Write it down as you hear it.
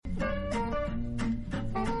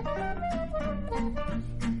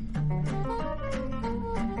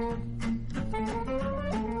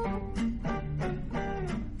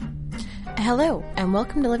Hello, and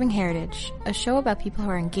welcome to Living Heritage, a show about people who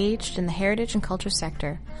are engaged in the heritage and culture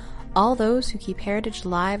sector, all those who keep heritage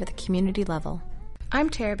alive at the community level. I'm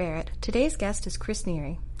Tara Barrett. Today's guest is Chris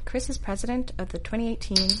Neary. Chris is president of the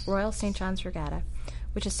 2018 Royal St. John's Regatta,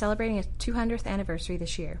 which is celebrating its 200th anniversary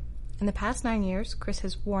this year. In the past 9 years, Chris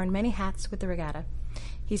has worn many hats with the regatta.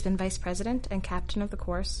 He's been vice president and captain of the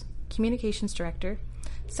course, communications director,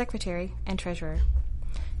 secretary, and treasurer.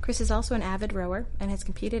 Chris is also an avid rower and has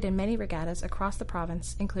competed in many regattas across the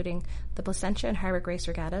province, including the Placentia and Harwick Race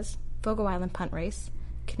Regattas, Fogo Island Punt Race,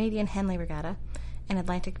 Canadian Henley Regatta, and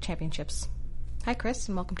Atlantic Championships. Hi, Chris,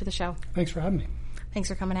 and welcome to the show. Thanks for having me. Thanks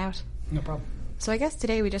for coming out. No problem. So I guess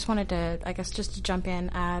today we just wanted to, just to jump in,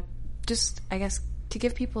 to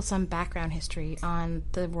give people some background history on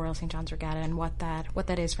the Royal St. John's Regatta and what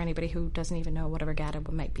that is for anybody who doesn't even know what a regatta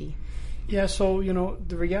might be. Yeah, so,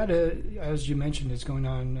 the regatta, as you mentioned, is going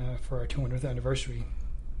on for our 200th anniversary.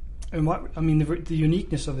 And the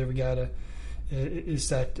uniqueness of the regatta is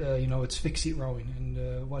that, it's fixed seat rowing.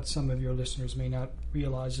 And what some of your listeners may not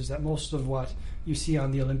realize is that most of what you see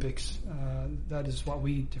on the Olympics, that is what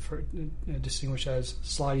we distinguish as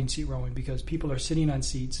sliding seat rowing, because people are sitting on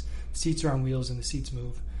seats are on wheels, and the seats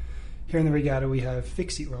move. Here in the regatta, we have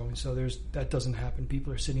fixed seat rowing, so that doesn't happen.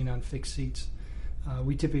 People are sitting on fixed seats.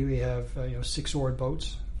 We typically have 6 oared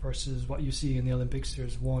boats versus what you see in the Olympics.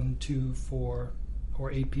 There's 1, 2, 4,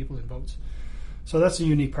 or 8 people in boats. So that's a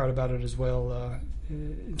unique part about it as well.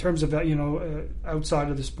 In terms of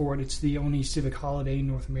outside of the sport, it's the only civic holiday in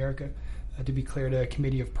North America to be cleared a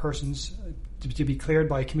committee of persons, to be cleared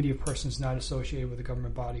by a committee of persons not associated with a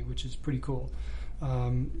government body, which is pretty cool.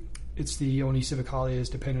 It's the only civic holiday that's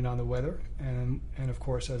dependent on the weather, and of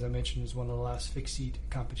course, as I mentioned, is one of the last fixed seat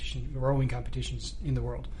rowing competitions in the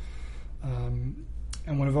world. And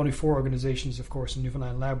one of only 4 organizations, of course, in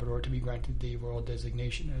Newfoundland and Labrador to be granted the royal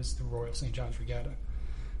designation as the Royal St. John's Regatta.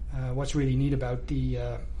 What's really neat about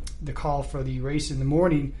the call for the race in the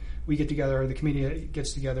morning, we get together, the committee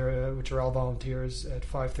gets together, which are all volunteers, at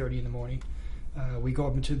 5:30 in the morning. We go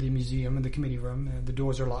up into the museum in the committee room, and the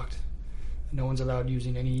doors are locked. No one's allowed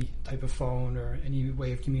using any type of phone or any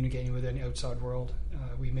way of communicating with any outside world.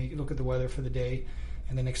 We look at the weather for the day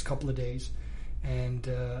and the next couple of days. And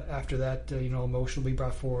after that, a motion will be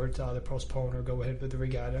brought forward to either postpone or go ahead with the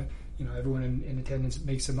regatta. Everyone in attendance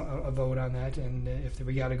makes a vote on that. And if the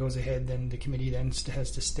regatta goes ahead, then the committee then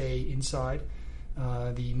has to stay inside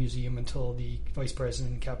the museum until the vice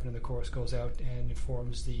president and captain of the course goes out and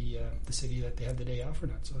informs the city that they have the day off or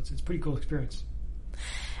not. So it's a pretty cool experience.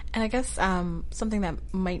 And I guess something that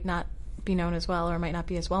might not be known as well, or might not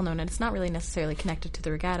be as well known, and it's not really necessarily connected to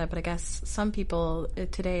the regatta, but I guess some people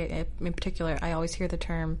today in particular, I always hear the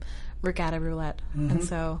term regatta roulette. Mm-hmm. And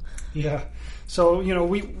so... Yeah. So,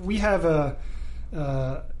 we have a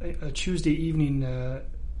Tuesday evening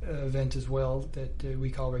event as well that we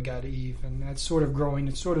call Regatta Eve, and that's sort of growing.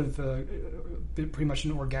 It's sort of pretty much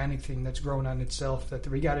an organic thing that's grown on itself that the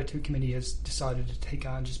Regatta 2 Committee has decided to take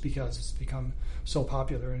on just because it's become so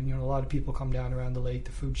popular. And, a lot of people come down around the lake,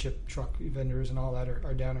 the food ship truck vendors and all that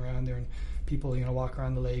are down around there, and people, walk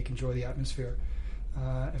around the lake, enjoy the atmosphere.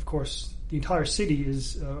 Of course, the entire city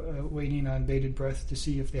is waiting on bated breath to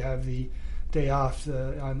see if they have the day off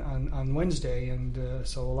on Wednesday, and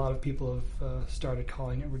so a lot of people have started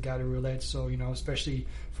calling it Regatta Roulette. So, especially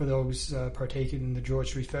for those partaking in the George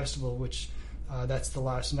Street Festival, which that's the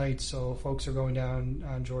last night. So folks are going down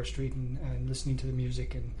on George Street and listening to the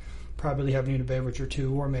music and probably having a beverage or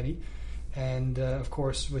two or many. And of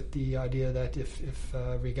course, with the idea that if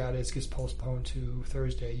Regatta gets postponed to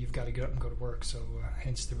Thursday, you've got to get up and go to work. So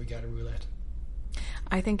hence the Regatta Roulette.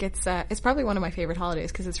 I think it's probably one of my favorite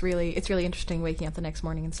holidays because it's really interesting waking up the next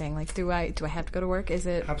morning and saying, like, do I have to go to work? Is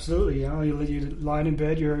it absolutely? You're lying in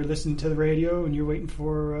bed, you're listening to the radio, and you're waiting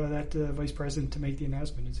for that vice president to make the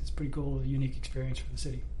announcement. It's a pretty cool, unique experience for the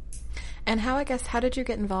city. And how did you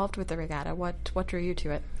get involved with the regatta? What drew you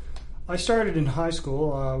to it? I started in high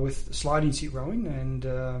school with sliding seat rowing, and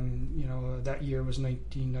that year was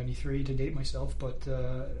 1993 to date myself, but.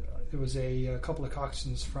 There was a couple of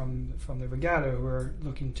coxswains from the regatta who were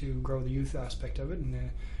looking to grow the youth aspect of it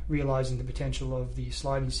and realizing the potential of the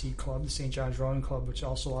sliding seat club, the St. John's Rowing Club, which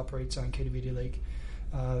also operates on Kittavida Lake,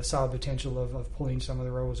 saw the potential of pulling some of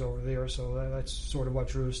the rowers over there. So that's sort of what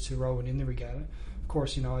drew us to rowing in the regatta. Of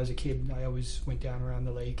course, as a kid, I always went down around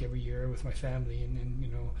the lake every year with my family and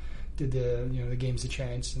did the games of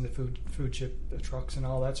chance and the food chip trucks and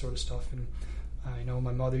all that sort of stuff. And I know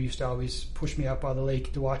my mother used to always push me out by the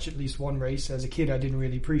lake to watch at least one race. As a kid, I didn't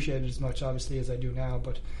really appreciate it as much, obviously, as I do now.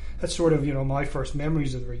 But that's sort of, my first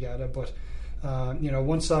memories of the regatta. But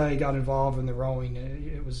Once I got involved in the rowing,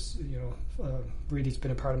 it was, really it's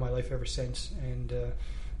been a part of my life ever since. And,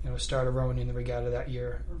 started rowing in the regatta that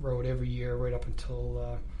year, rowed every year right up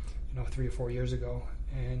until, 3 or 4 years ago.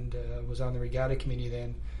 And was on the regatta committee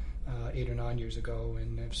then 8 or 9 years ago.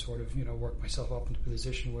 And I've sort of, worked myself up into a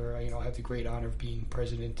position where I have the great honor of being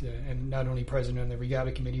president, and not only president of the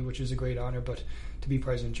regatta committee, which is a great honor, but to be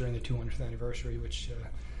president during the 200th anniversary, which...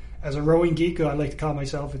 as a rowing geek, I like to call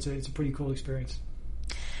myself, it's a pretty cool experience.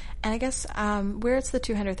 And I guess where it's the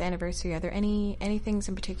 200th anniversary, are there any things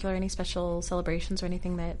in particular, any special celebrations or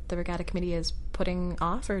anything that the Regatta Committee is putting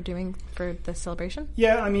off or doing for the celebration?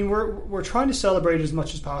 Yeah, I mean, we're trying to celebrate as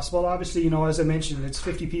much as possible. Obviously, as I mentioned, it's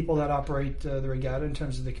 50 people that operate the regatta in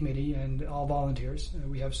terms of the committee, and all volunteers.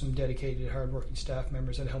 We have some dedicated, hardworking staff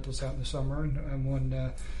members that help us out in the summer, and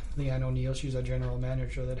one... Leanne O'Neill, she's our general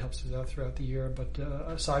manager that helps us out throughout the year. But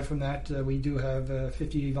aside from that, we do have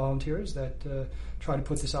 50 volunteers that try to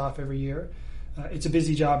put this off every year. It's a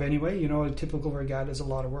busy job anyway. A typical regatta is a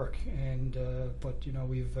lot of work. But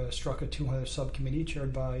we've struck a 200 subcommittee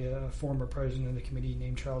chaired by a former president of the committee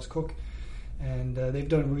named Charles Cook. And they've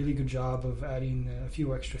done a really good job of adding a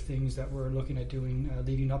few extra things that we're looking at doing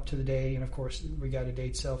leading up to the day, and of course the regatta day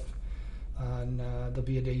itself. And there'll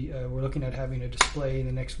be a day, we're looking at having a display in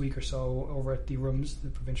the next week or so over at the Rooms, the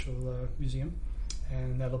Provincial Museum,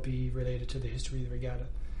 and that'll be related to the history of the regatta.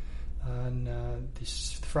 And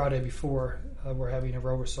this Friday before, we're having a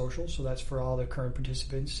rower social, so that's for all the current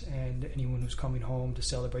participants and anyone who's coming home to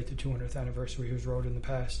celebrate the 200th anniversary who's rowed in the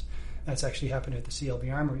past. That's actually happening at the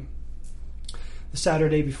CLB Armory. The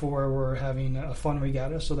Saturday before, we're having a fun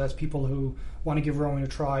regatta, so that's people who want to give rowing a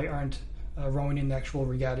try, aren't rowing in the actual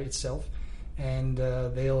regatta itself. And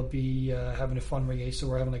they'll be having a fun race. So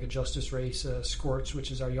we're having like a justice race, squirts,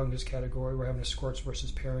 which is our youngest category. We're having a squirts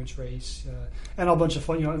versus parents race, and a bunch of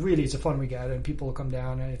fun. Really, it's a fun regatta, and people will come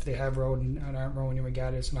down. And if they have rowed and aren't rowing in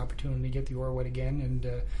regatta, it's an opportunity to get the oar wet again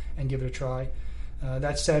and give it a try.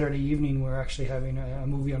 That Saturday evening, we're actually having a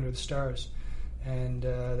movie Under the Stars, and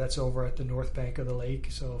that's over at the north bank of the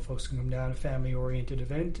lake. So folks can come down, a family-oriented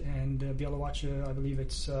event, and be able to watch. I believe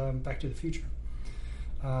it's Back to the Future.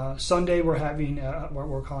 Sunday we're having what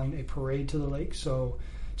we're calling a parade to the lake. So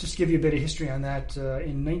just to give you a bit of history on that,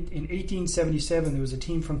 in 1877 there was a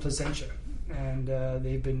team from Placentia, and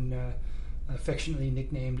they've been affectionately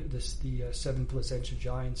nicknamed the Seven Placentia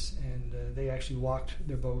Giants, and they actually walked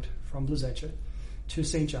their boat from Placentia to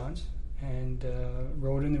St. John's and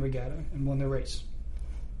rowed in the regatta and won the race,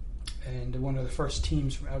 and one of the first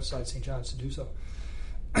teams from outside St. John's to do so.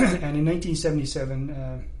 And in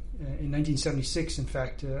 1977 in 1976, in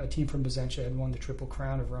fact, a team from Placentia had won the Triple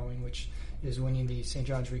Crown of rowing, which is winning the St.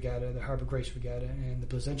 John's Regatta, the Harbour Grace Regatta, and the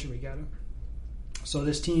Placentia Regatta. So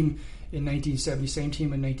this team in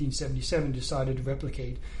 1977 decided to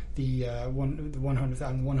replicate the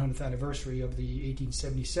 100th anniversary of the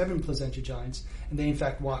 1877 Placentia Giants, and they in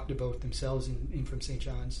fact walked the boat themselves in from St.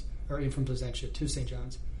 John's, or in from Placentia to St.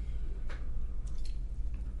 John's,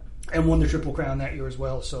 and won the Triple Crown that year as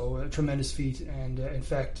well. So a tremendous feat, and in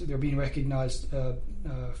fact they're being recognized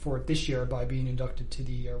for it this year by being inducted to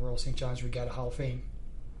the Royal St. John's Regatta Hall of Fame.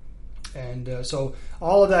 And so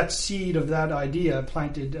all of that seed of that idea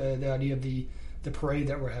planted the idea of the parade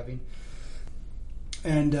that we're having.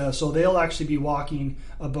 And so they'll actually be walking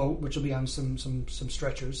a boat, which will be on some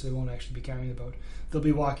stretchers. They won't actually be carrying the boat. They'll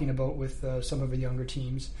be walking a boat with some of the younger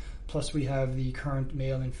teams. Plus we have the current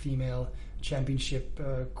male and female championship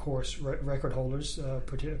course record holders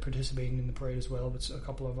participating in the parade as well, with a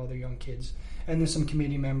couple of other young kids. And there's some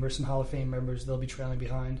committee members, some Hall of Fame members. They'll be trailing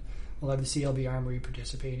behind. We'll have the CLB Armory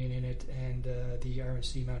participating in it, and the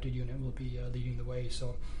RNC mounted unit will be leading the way.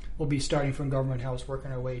 So we'll be starting from Government House,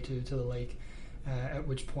 working our way to the lake, at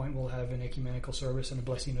which point we'll have an ecumenical service and a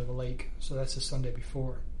blessing of the lake. So that's the Sunday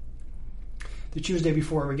before. The Tuesday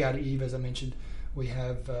before Regatta Eve, as I mentioned, we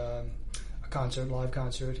have a live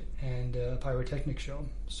concert, and a pyrotechnic show.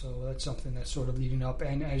 So that's something that's sort of leading up.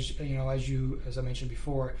 And as I mentioned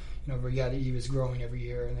before, Regatta Eve is growing every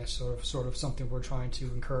year, and that's sort of something we're trying to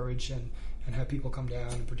encourage and have people come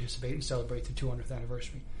down and participate and celebrate the 200th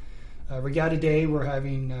anniversary. Regatta Day, we're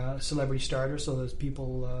having celebrity starters, so there's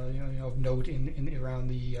people of note in around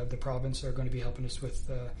the province are going to be helping us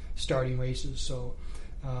with starting races. So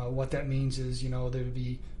what that means is, there'll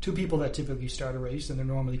be two people that typically start a race, and they're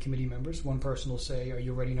normally committee members. One person will say, "Are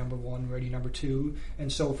you ready number one, ready number two,"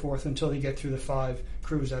 and so forth until they get through the 5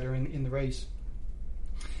 crews that are in the race.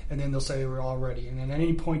 And then they'll say, "We're all ready." And then at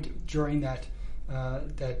any point during that,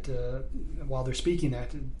 while they're speaking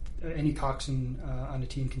that, any coxswain on the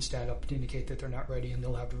team can stand up to indicate that they're not ready, and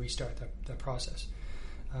they'll have to restart that process.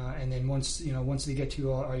 And then once they get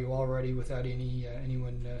to are you all ready without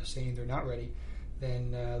anyone saying they're not ready,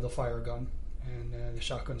 then they'll fire a gun, and the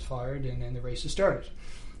shotgun's fired, and then the race is started.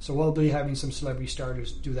 So we'll be having some celebrity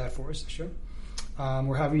starters do that for us this year.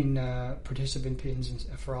 We're having participant pins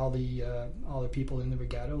for all the people in the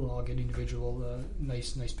regatta. We'll all get individual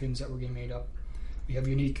nice pins that we're getting made up. We have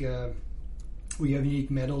unique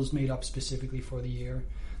medals made up specifically for the year.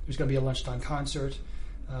 There's going to be a lunchtime concert.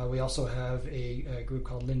 We also have a group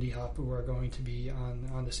called Lindy Hop who are going to be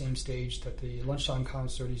on the same stage that the lunchtime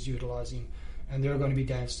concert is utilizing, and they're going to be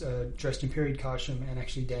dressed in period costume and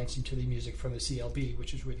actually dancing to the music from the CLB,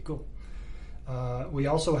 which is really cool. We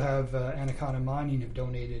also have Anaconda Mining have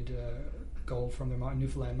donated gold from their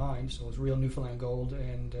Newfoundland mine, so it's real Newfoundland gold,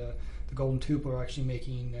 and the Golden Tube are actually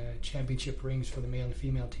making championship rings for the male and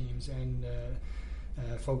female teams, and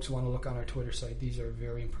folks want to look on our Twitter site. These are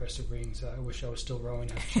very impressive rings. I wish I was still rowing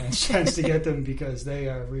and had a chance to get them because they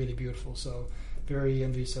are really beautiful, so very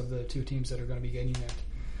envious of the two teams that are going to be getting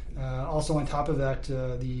that. Also on top of that,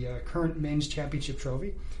 the current men's championship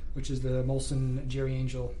trophy, which is the Molson Jerry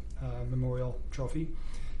Angel Memorial Trophy,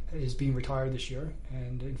 is being retired this year,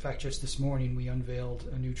 and in fact just this morning we unveiled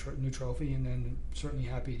a new trophy, and then certainly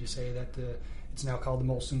happy to say that it's now called the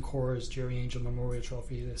Molson Coors Jerry Angel Memorial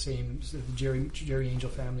Trophy. The Jerry Angel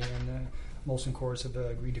family and Molson Coors have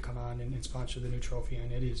agreed to come on and sponsor the new trophy,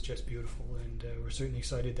 and it is just beautiful, and we're certainly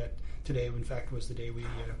excited that today in fact was the day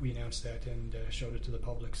we announced that and showed it to the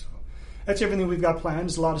public. So that's everything we've got planned.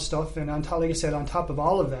 There's a lot of stuff, and like I said, on top of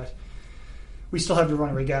all of that, we still have to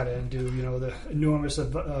run a regatta and do the enormous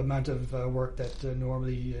amount of work that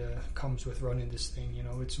normally comes with running this thing.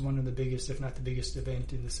 It's one of the biggest, if not the biggest,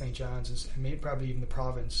 event in the St. John's, and probably even the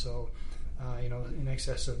province. So, in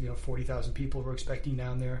excess of 40,000 people we're expecting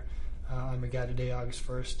down there on Regatta Day, August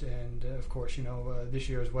 1st, and of course, this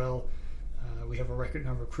year as well, we have a record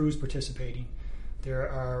number of crews participating. There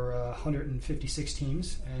are 156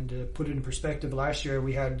 teams, and to put it in perspective, last year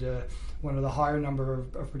we had one of the higher number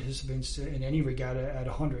of participants in any regatta at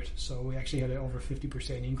 100, so we actually had an over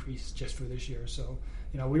 50% increase just for this year. So,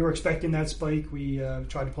 we were expecting that spike. We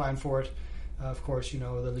tried to plan for it. Of course, the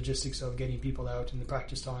logistics of getting people out and the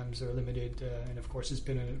practice times are limited, and of course it's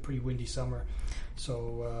been a pretty windy summer.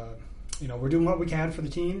 So, we're doing what we can for the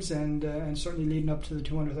teams, and certainly leading up to the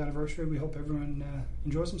 200th anniversary, we hope everyone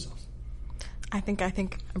enjoys themselves. I'm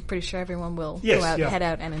pretty sure everyone will head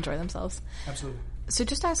out and enjoy themselves. Absolutely. So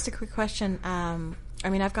just asked a quick question.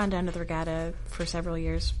 I've gone down to the regatta for several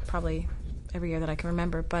years, probably every year that I can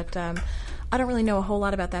remember, but I don't really know a whole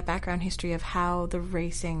lot about that background history of how the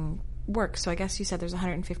racing works. So I guess you said there's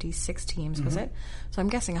 156 teams, was it? So I'm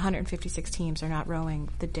guessing 156 teams are not rowing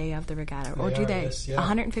the day of the regatta, or do they? Yes, yeah.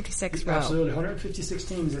 156 row. Absolutely, 156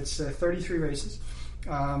 teams. It's 33 races.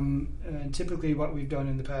 And typically what we've done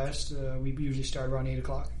in the past, we usually start around 8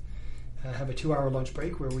 o'clock, have a 2-hour lunch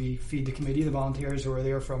break where we feed the committee, the volunteers who are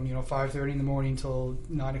there from 5:30 in the morning till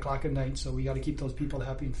 9 o'clock at night, so we got to keep those people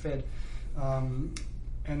happy and fed.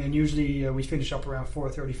 And then usually we finish up around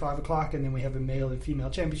 4:30, 5 o'clock, and then we have a male and female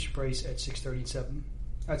championship race at 6:30 and 7.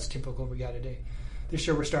 That's a typical regatta day. This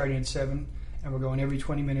year we're starting at 7, and we're going every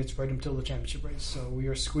 20 minutes right until the championship race. So we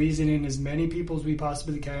are squeezing in as many people as we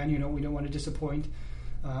possibly can. We don't want to disappoint.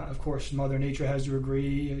 Of course, Mother Nature has to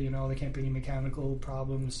agree. There can't be any mechanical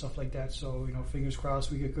problems, stuff like that. So, fingers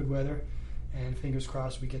crossed we get good weather, and fingers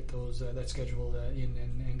crossed we get those that schedule in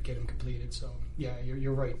and get them completed. So, yeah,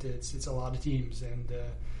 you're right. It's a lot of teams, and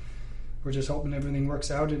we're just hoping everything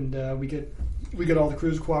works out, and we get all the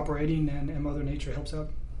crews cooperating, and Mother Nature helps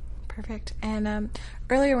out. Perfect. And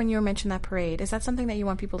earlier when you mentioned that parade, is that something that you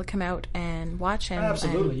want people to come out and watch?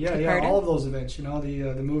 Absolutely, yeah. All of those events. The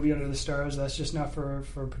movie Under the Stars. That's just not for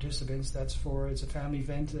participants. It's a family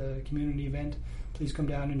event, a community event. Please come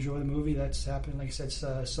down and enjoy the movie. That's happening, like I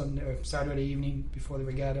said, Sunday or Saturday evening before the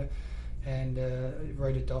regatta, and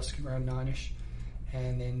right at dusk around 9ish.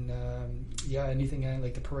 And then anything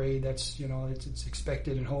like the parade. That's it's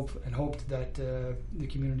expected and hoped that the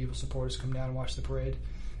community will support us. Come down and watch the parade.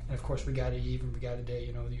 And of course, Regatta Eve and Regatta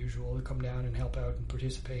Day, the usual. They come down and help out and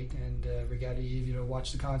participate. And Regatta Eve,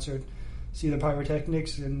 watch the concert, see the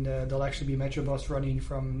pyrotechnics, and there'll actually be a Metrobus running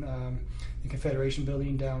from the Confederation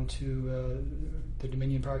Building down to the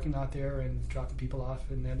Dominion parking lot there and dropping people off.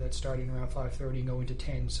 And that's starting around 5:30 and going to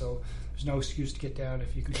 10. So there's no excuse to get down.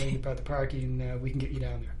 If you complain about the parking, we can get you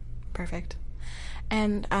down there. Perfect.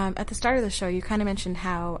 And at the start of the show, you kind of mentioned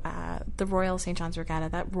how the Royal St. John's Regatta,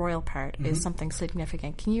 that royal part, is something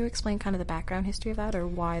significant. Can you explain kind of the background history of that, or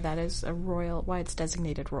why that is a royal, why it's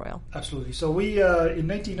designated royal? Absolutely. So we, in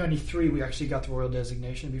 1993, we actually got the royal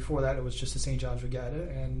designation. Before that, it was just the St. John's Regatta,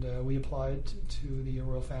 and we applied to the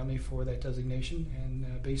royal family for that designation.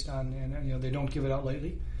 And based on, and they don't give it out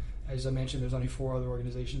lightly. As I mentioned, there's only 4 other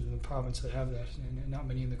organizations in the province that have that, and not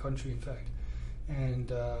many in the country, in fact.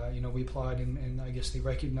 And we applied, and I guess they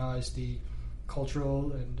recognized the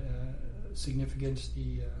cultural and significance,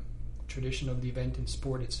 the tradition of the event and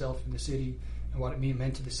sport itself in the city, and what it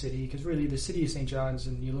meant to the city. Because really, the city of St. John's,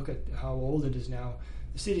 and you look at how old it is now,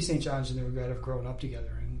 the city of St. John's and the Regatta have grown up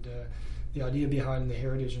together, and the idea behind the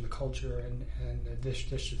heritage and the culture and this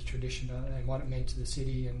tradition and what it meant to the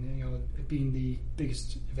city, and it being the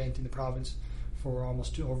biggest event in the province for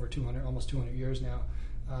almost 200 years now.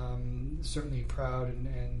 Certainly proud,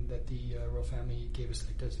 and that the royal family gave us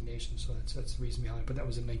that designation. So that's the reason behind it. But that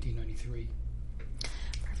was in 1993.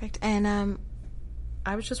 Perfect. And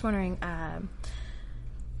I was just wondering,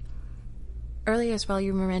 earlier as well,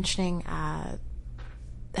 you were mentioning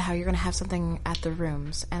how you're going to have something at the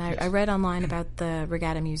rooms, and I read online about the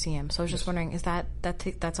Regatta Museum. So I was just wondering, is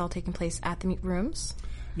that's all taking place at the rooms?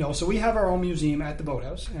 No, so we have our own museum at the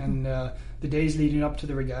boathouse, and the days leading up to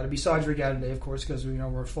the regatta, besides Regatta Day, of course, because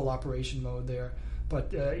we're full operation mode there.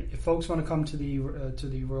 But if folks want to come to the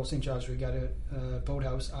Royal St. John's Regatta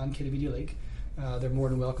boathouse on Kittavidee Lake, they're more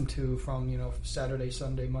than welcome to, from Saturday,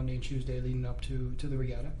 Sunday, Monday, and Tuesday leading up to the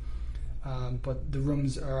regatta. But the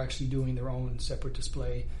rooms are actually doing their own separate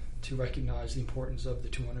display to recognize the importance of the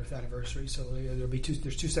 200th anniversary. So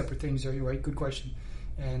there's 2 separate things there. You're right, good question.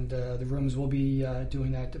 And the rooms will be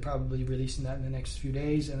doing that, probably releasing that in the next few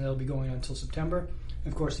days, and it'll be going on until September.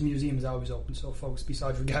 And of course, the museum is always open, so folks,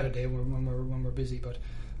 besides Regatta Day when we're busy, but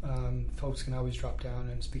folks can always drop down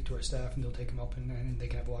and speak to our staff, and they'll take them up, and they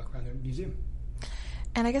can have a walk around the museum.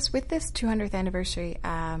 And I guess with this 200th anniversary,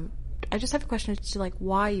 I just have a question as to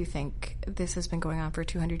why you think this has been going on for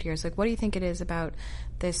 200 years. What do you think it is about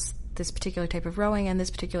this particular type of rowing and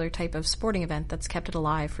this particular type of sporting event that's kept it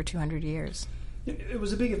alive for 200 years? It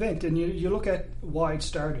was a big event, and you look at why it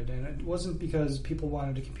started, and it wasn't because people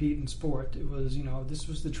wanted to compete in sport. It was, this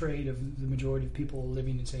was the trade of the majority of people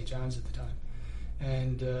living in St. John's at the time.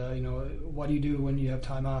 And, what do you do when you have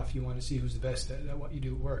time off? You want to see who's the best at what you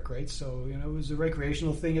do at work, right? So, it was a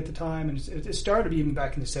recreational thing at the time, and it started even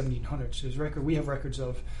back in the 1700s. We have records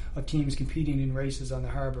of teams competing in races on the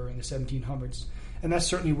harbour in the 1700s, and that's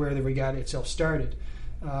certainly where the regatta itself started.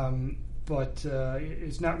 But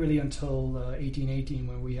it's not really until 1818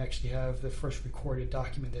 when we actually have the first recorded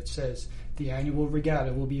document that says the annual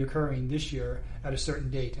regatta will be occurring this year at a certain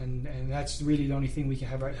date, and that's really the only thing we can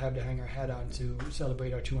have to hang our hat on to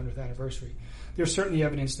celebrate our 200th anniversary. There's certainly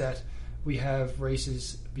evidence that we have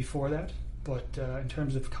races before that, but in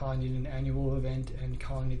terms of calling it an annual event and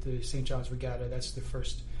calling it the St. John's Regatta, that's the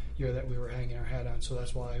first year that we were hanging our hat on, so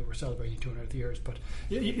that's why we're celebrating 200 years. But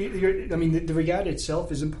the regatta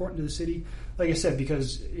itself is important to the city, like I said,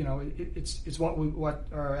 because it's what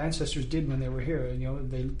our ancestors did when they were here.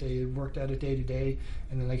 They worked at it day to day,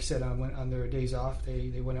 and then, like I said, on their days off,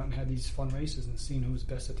 they went out and had these fun races and seen who was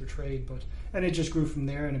best at their trade. And it just grew from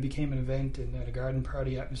there, and it became an event and a garden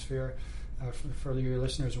party atmosphere. For your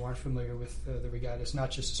listeners who aren't familiar with the regatta, it's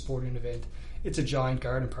not just a sporting event. It's a giant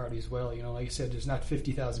garden party as well. Like I said, there's not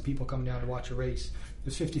 50,000 people coming down to watch a race.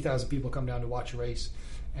 There's 50,000 people come down to watch a race,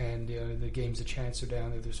 and the games of chance are down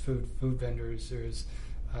there. There's food vendors. There's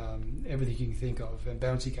everything you can think of, and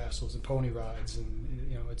bouncy castles and pony rides,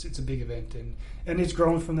 and it's a big event, and it's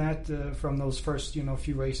grown from that from those first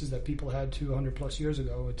few races that people had 200 plus years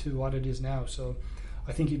ago to what it is now. So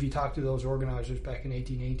I think if you talk to those organizers back in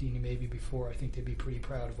 1818 and maybe before, I think they'd be pretty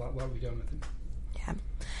proud of what we've done with it. Yeah.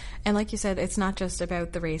 And like you said, it's not just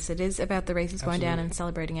about the race. It is about the races going down and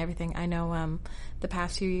celebrating everything. I know the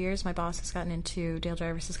past few years, my boss has gotten into, Dale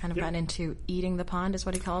Jarvis has kind of gotten into eating the pond, is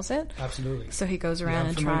what he calls it. Absolutely. So he goes around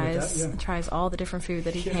and tries all the different food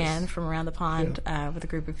that he can from around the pond with a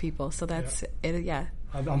group of people. So that's it. Yeah.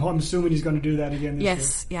 I'm assuming he's going to do that again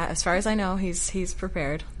this year. Yeah. As far as I know, he's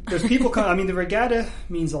prepared. There's people the regatta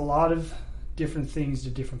means a lot of different things to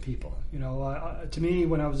different people. To me,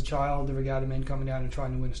 when I was a child, the regatta meant coming down and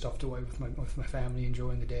trying to win a stuffed toy with my family,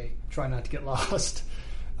 enjoying the day, trying not to get lost.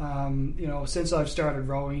 Since I've started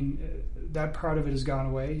rowing, that part of it has gone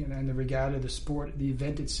away, and the regatta, the sport, the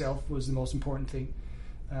event itself was the most important thing.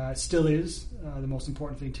 It still is the most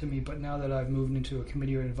important thing to me, but now that I've moved into a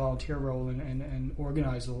committee or a volunteer role and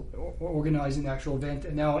organizing the actual event,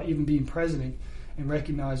 and now even being president and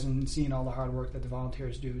recognizing and seeing all the hard work that the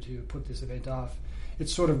volunteers do to put this event off,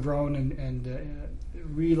 it's sort of grown, and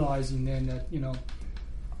realizing then that, you know,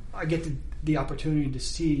 I get the opportunity to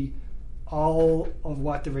see all of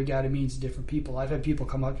what the regatta means to different people. I've had people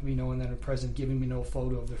come up to me knowing that I'm present, giving me no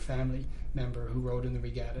photo of their family member who rode in the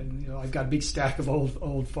regatta, and, you know, I've got a big stack of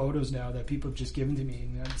old photos now that people have just given to me,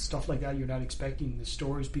 and stuff like that you're not expecting, the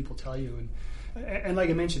stories people tell you, and like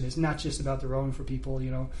I mentioned, it's not just about the rowing for people.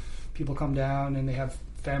 You know, people come down and they have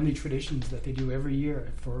family traditions that they do every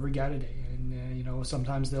year for regatta day, and you know,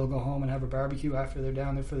 sometimes they'll go home and have a barbecue after they're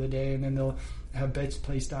down there for the day, and then they'll have bets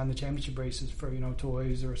placed on the championship races for, you know,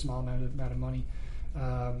 toys or a small amount of money.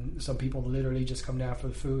 Some people literally just come down for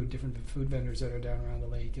the food, different food vendors that are down around the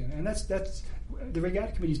lake, and that's the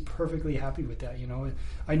regatta committee is perfectly happy with that. You know,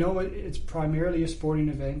 I know it's primarily a sporting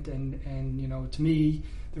event, and you know, to me,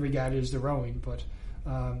 the regatta is the rowing, but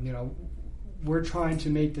you know, we're trying to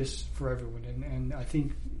make this for everyone, and I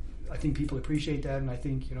think people appreciate that, and I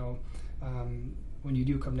think, you know, when you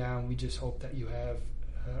do come down, we just hope that you have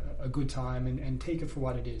a good time and take it for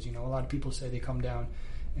what it is. You know, a lot of people say they come down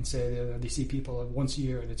and say they see people once a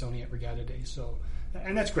year and it's only at regatta day. So,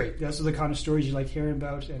 and that's great. Those are the kind of stories you like hearing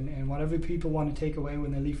about, and whatever people want to take away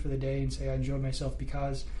when they leave for the day and say, I enjoyed myself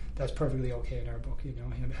because, that's perfectly okay in our book. You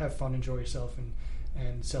know, have fun, enjoy yourself,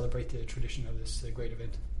 and celebrate the tradition of this great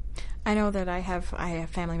event. I know that I have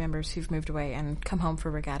family members who've moved away and come home for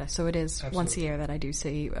regatta, so it is Absolutely. Once a year that I do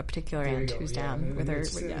see a particular aunt who's down with her.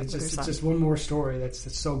 It's son. just one more story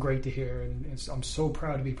that's so great to hear, and I'm so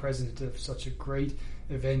proud to be president of such a great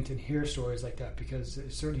event and hear stories like that, because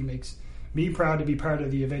it certainly makes me proud to be part of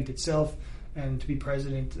the event itself and to be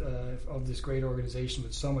president of this great organization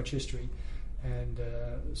with so much history. And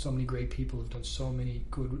so many great people have done so many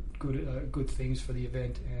good things for the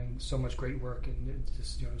event, and so much great work, and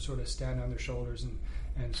just, you know, sort of stand on their shoulders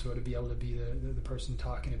and sort of be able to be the person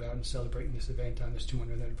talking about and celebrating this event on this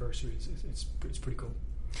 200th anniversary. It's pretty cool.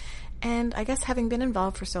 And I guess, having been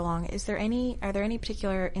involved for so long, are there any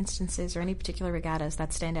particular instances or any particular regattas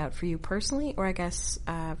that stand out for you personally, or I guess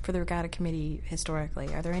for the regatta committee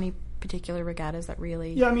historically? Are there any particular regattas that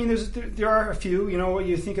really... Yeah, I mean, there are a few. You know,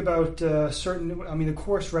 you think about certain... I mean, the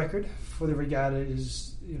course record for the regatta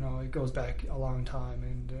is, you know, it goes back a long time,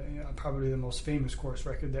 and you know, probably the most famous course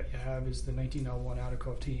record that you have is the 1901 Otter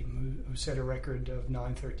Cove team, who set a record of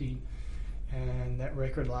 9:13, and that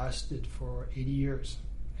record lasted for 80 years.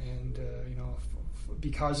 And, you know,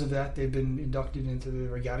 because of that, they've been inducted into the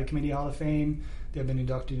Regatta Committee Hall of Fame, they've been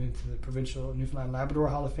inducted into the Provincial Newfoundland Labrador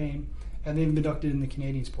Hall of Fame, and they've been inducted in the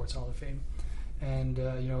Canadian Sports Hall of Fame. And,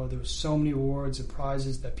 you know, there was so many awards and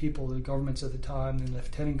prizes that people, the governments at the time, and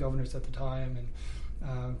lieutenant governors at the time,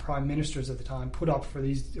 and prime ministers at the time put up for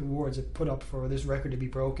these awards, put up for this record to be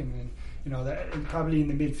broken. And, you know, that probably in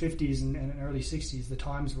the mid-50s and early 60s, the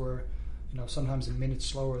times were, you know, sometimes a minute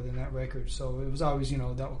slower than that record. So it was always, you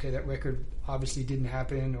know, that record obviously didn't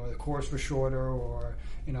happen, or the course was shorter, or,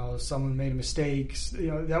 you know, someone made a mistake.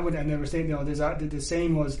 You know, that would never say, you know, the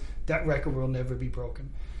saying was, that record will never be broken.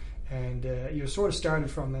 And you sort of started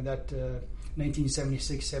from that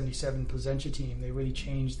 1976-77 Placentia team. They really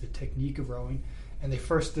changed the technique of rowing, and they're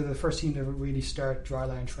the first team to really start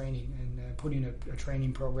dryland training and putting a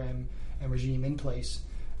training program and regime in place,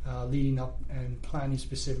 leading up and planning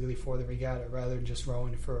specifically for the regatta, rather than just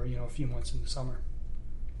rowing for, you know, a few months in the summer.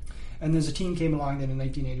 And there's a team came along then in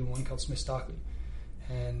 1981 called Smith Stockley,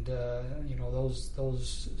 and you know,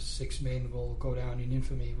 those 6 men will go down in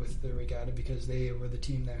infamy with the regatta, because they were the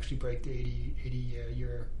team that actually broke the 80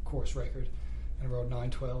 year course record and rowed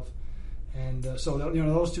 9:12. And so, you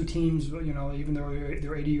know, those two teams, you know, even though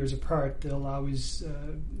they're 80 years apart, they'll always,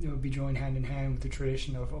 you know, be joined hand in hand with the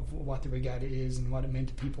tradition of what the regatta is and what it meant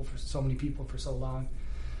to people, for so many people, for so long.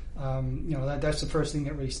 You know, that's the first thing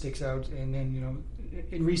that really sticks out. And then, you know,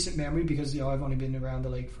 in recent memory, because, you know, I've only been around the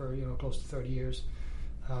lake for, you know, close to 30 years,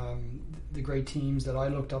 the great teams that I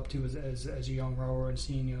looked up to as a young rower and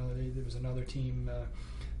seeing, you know, there was another team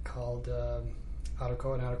called Otter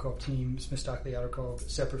Cove team, Smith Stockley Otter Cove,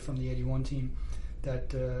 separate from the 81 team, that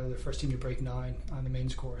the first team to break 9 on the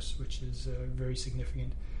men's course, which is very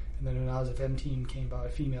significant. And then an OzFM team came by, a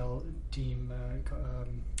female team,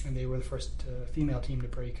 and they were the first female team to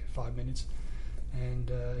break 5 minutes. And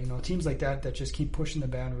you know, teams like that just keep pushing the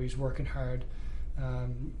boundaries, working hard.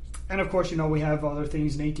 And of course, you know, we have other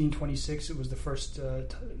things. In 1826, it was the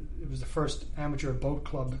first amateur boat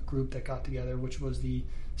club group that got together, which was the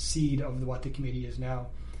seed of what the committee is now.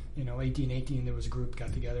 You know, 1818, there was a group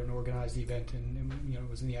got together and organized the event, and you know, it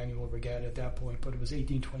was in the annual regatta at that point. But it was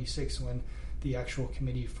 1826 when the actual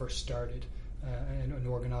committee first started, an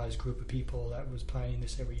organized group of people that was planning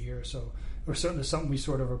this every year. So it was certainly something we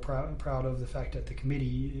sort of are proud of, the fact that the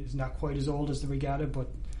committee is not quite as old as the regatta, but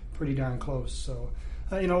pretty darn close. So,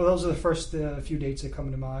 those are the first few dates that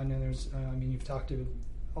come to mind. And there's, you've talked to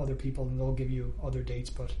other people and they'll give you other dates,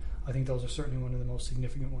 but I think those are certainly one of the most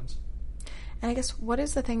significant ones. And I guess, what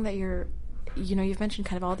is the thing that you've mentioned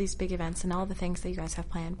kind of all these big events and all the things that you guys have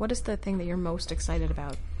planned. What is the thing that you're most excited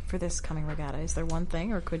about for this coming regatta? Is there one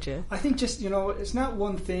thing, or could you? I think just, it's not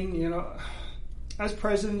one thing. As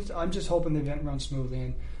president, I'm just hoping the event runs smoothly.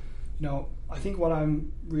 And, I think what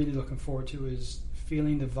I'm really looking forward to is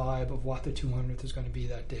feeling the vibe of what the 200th is going to be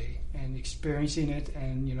that day and experiencing it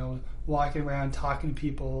and, walking around, talking to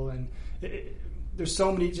people. And there's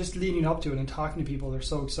so many, just leading up to it and talking to people, they're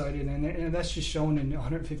so excited. And that's just shown in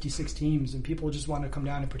 156 teams. And people just want to come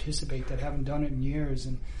down and participate that haven't done it in years.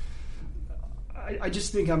 And I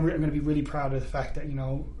just think I'm going to be really proud of the fact that,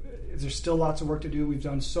 there's still lots of work to do. We've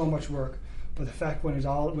done so much work. But the fact when it's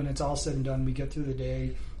all said and done, we get through the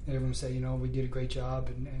day and everyone say, we did a great job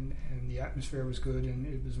and the atmosphere was good and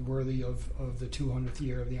it was worthy of the 200th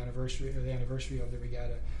year of the anniversary of the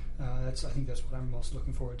regatta. I think that's what I'm most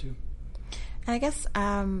looking forward to. And I guess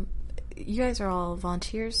you guys are all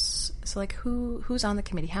volunteers, so like who's on the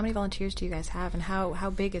committee? How many volunteers do you guys have, and how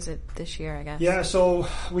big is it this year, I guess? Yeah, so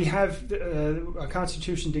we have our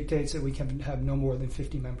constitution dictates that we can have no more than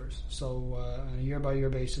 50 members. So on a year-by-year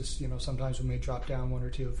basis, sometimes we may drop down one or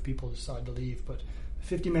two if people decide to leave, but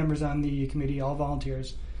 50 members on the committee, all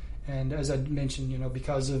volunteers. And as I mentioned,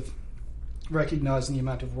 because of recognizing the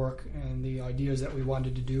amount of work and the ideas that we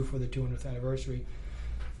wanted to do for the 200th anniversary,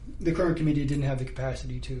 the current committee didn't have the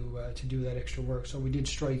capacity to do that extra work, so we did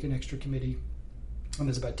strike an extra committee, and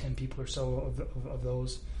there's about 10 people or so of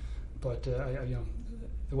those. But the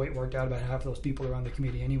way it worked out, about half of those people are on the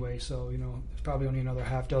committee anyway. So there's probably only another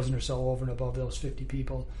half dozen or so over and above those 50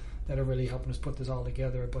 people that are really helping us put this all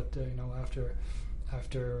together. But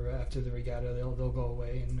after the regatta, they'll go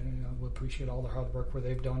away, and we'll appreciate all the hard work where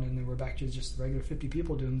they've done, and then we're back to just the regular 50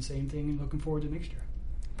 people doing the same thing and looking forward to next year.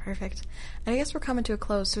 Perfect. And I guess we're coming to a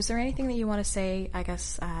close. So is there anything that you want to say, I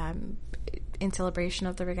guess, in celebration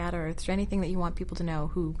of the regatta, or is there anything that you want people to know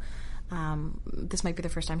who this might be the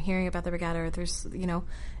first time hearing about the regatta, or there's,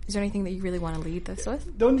 is there anything that you really want to lead this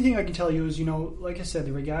with? The only thing I can tell you is, like I said,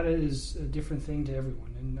 the regatta is a different thing to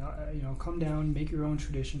everyone. And, come down, make your own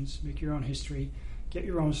traditions, make your own history, get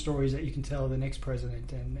your own stories that you can tell the next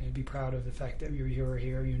president, and be proud of the fact that you were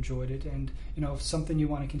here, you enjoyed it. And, if something you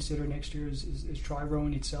want to consider next year is try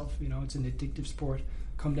rowing itself. It's an addictive sport.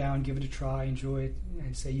 Come down, give it a try, enjoy it,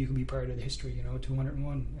 and say you can be part of the history,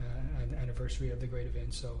 201 anniversary of the great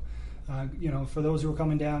event. So, for those who are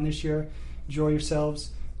coming down this year, enjoy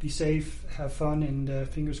yourselves, be safe, have fun, and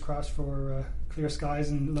fingers crossed for clear skies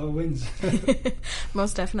and low winds.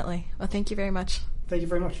 Most definitely. Well, thank you very much. Thank you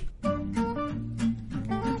very much.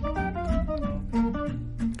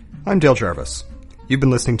 I'm Dale Jarvis. You've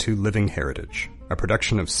been listening to Living Heritage, a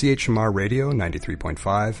production of CHMR Radio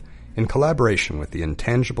 93.5 in collaboration with the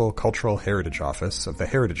Intangible Cultural Heritage Office of the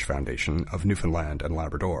Heritage Foundation of Newfoundland and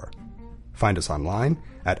Labrador. Find us online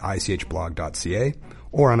at ichblog.ca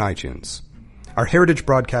or on iTunes. Our Heritage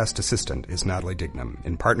Broadcast Assistant is Natalie Dignam,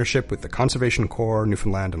 in partnership with the Conservation Corps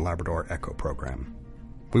Newfoundland and Labrador ECHO program.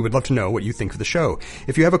 We would love to know what you think of the show.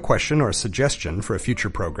 If you have a question or a suggestion for a future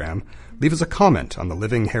program, leave us a comment on the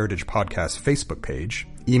Living Heritage Podcast Facebook page,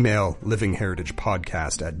 email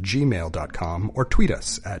livingheritagepodcast@gmail.com, or tweet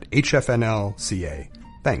us at HFNLCA.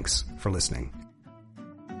 Thanks for listening.